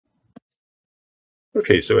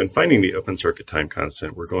Okay, so in finding the open circuit time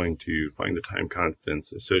constant, we're going to find the time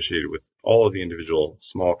constants associated with all of the individual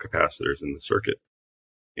small capacitors in the circuit.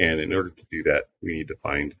 And in order to do that, we need to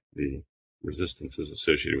find the resistances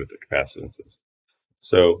associated with the capacitances.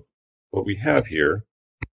 So what we have here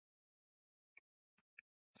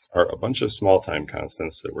are a bunch of small time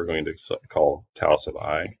constants that we're going to call tau sub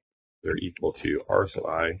I. They're equal to R sub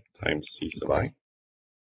I times C sub I.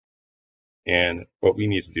 And what we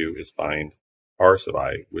need to do is find R sub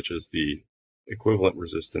I, which is the equivalent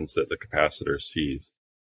resistance that the capacitor sees.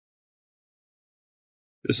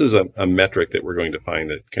 This is a metric that we're going to find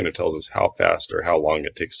that kind of tells us how fast or how long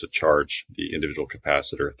it takes to charge the individual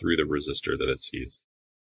capacitor through the resistor that it sees.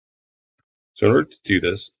 So in order to do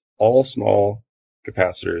this, all small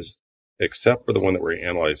capacitors, except for the one that we're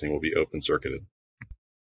analyzing, will be open circuited.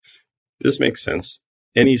 This makes sense.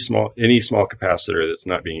 Any small capacitor that's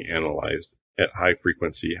not being analyzed at high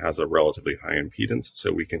frequency has a relatively high impedance,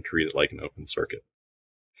 so we can treat it like an open circuit.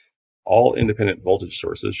 All independent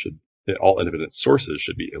sources should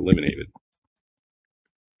be eliminated.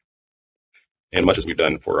 And much as we've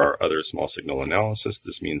done for our other small signal analysis,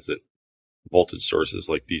 this means that voltage sources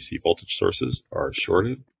like DC voltage sources are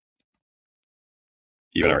shorted.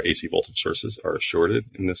 Even our AC voltage sources are shorted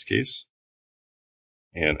in this case.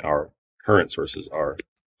 And our current sources are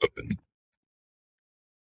open.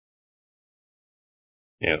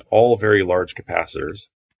 And all very large capacitors,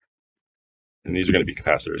 and these are going to be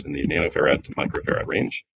capacitors in the nanofarad to microfarad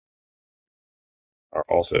range, are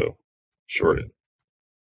also shorted.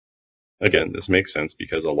 Again, this makes sense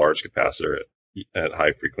because a large capacitor at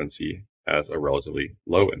high frequency has a relatively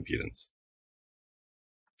low impedance.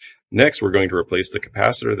 Next, we're going to replace the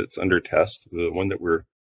capacitor that's under test, the one that we're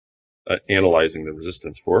analyzing the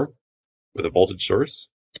resistance for, with a voltage source.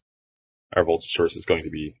 Our voltage source is going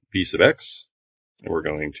to be V sub x, and we're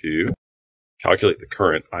going to calculate the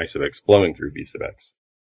current I sub x flowing through V sub x.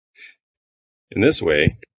 In this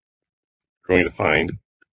way, we're going to find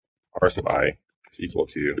R sub I is equal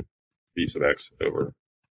to V sub x over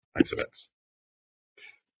I sub x.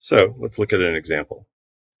 So let's look at an example.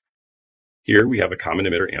 Here we have a common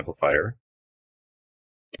emitter amplifier,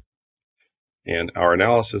 and our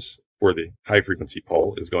analysis for the high frequency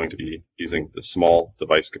pole is going to be using the small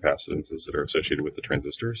device capacitances that are associated with the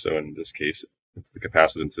transistor. So in this case, it's the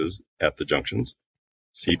capacitances at the junctions.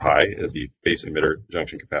 C pi is the base emitter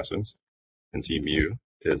junction capacitance, and C mu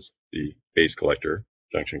is the base collector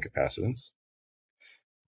junction capacitance.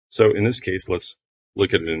 So in this case, let's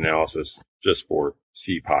look at an analysis just for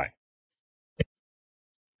C pi.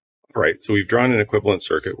 All right, so we've drawn an equivalent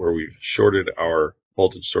circuit where we've shorted our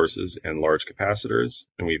voltage sources and large capacitors,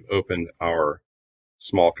 and we've opened our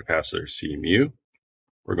small capacitor C mu.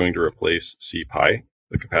 We're going to replace C pi,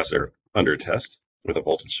 the capacitor under test, with a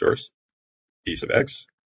voltage source, V sub x,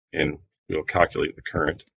 and we'll calculate the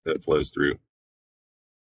current that flows through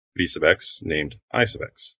V sub x, named I sub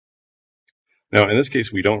x. Now, in this case,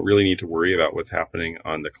 we don't really need to worry about what's happening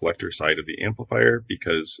on the collector side of the amplifier,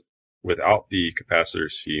 because without the capacitor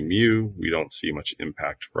C mu, we don't see much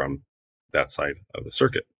impact from that side of the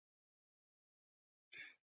circuit.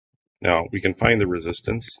 Now, we can find the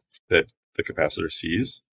resistance that the capacitor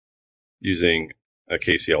sees using a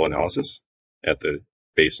KCL analysis at the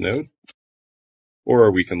base node,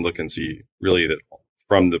 or we can look and see really that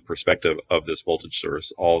from the perspective of this voltage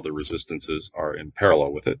source, all the resistances are in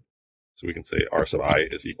parallel with it. So we can say R sub I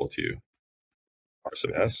is equal to R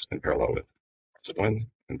sub S in parallel with R sub 1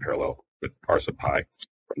 in parallel with R sub pi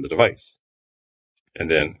from the device. And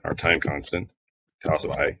then our time constant, tau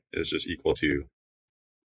sub I, is just equal to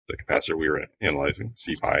the capacitor we were analyzing,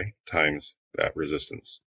 C pi, times that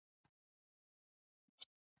resistance.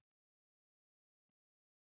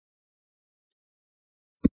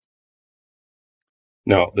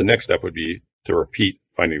 Now, the next step would be to repeat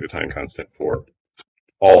finding the time constant for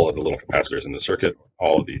all of the little capacitors in the circuit,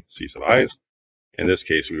 all of the C sub i's. In this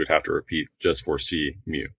case, we would have to repeat just for C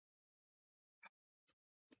mu.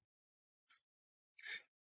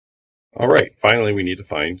 All right, finally, we need to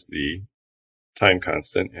find the time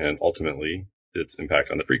constant and ultimately its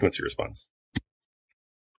impact on the frequency response.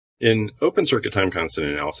 In open circuit time constant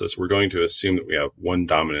analysis, we're going to assume that we have one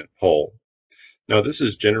dominant pole. Now, this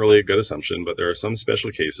is generally a good assumption, but there are some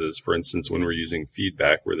special cases, for instance, when we're using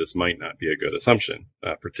feedback, where this might not be a good assumption,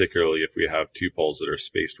 particularly if we have two poles that are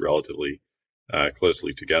spaced relatively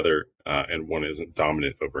closely together and one isn't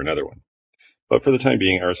dominant over another one. But for the time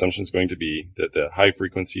being, our assumption is going to be that the high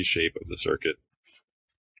frequency shape of the circuit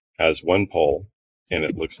has one pole, and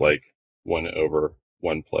it looks like 1 over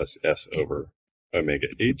 1 plus S over omega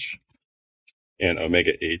H. And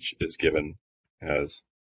omega H is given as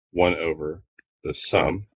 1 over the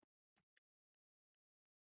sum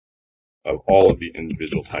of all of the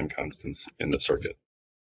individual time constants in the circuit.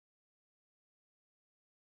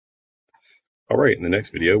 All right, in the next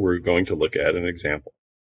video, we're going to look at an example.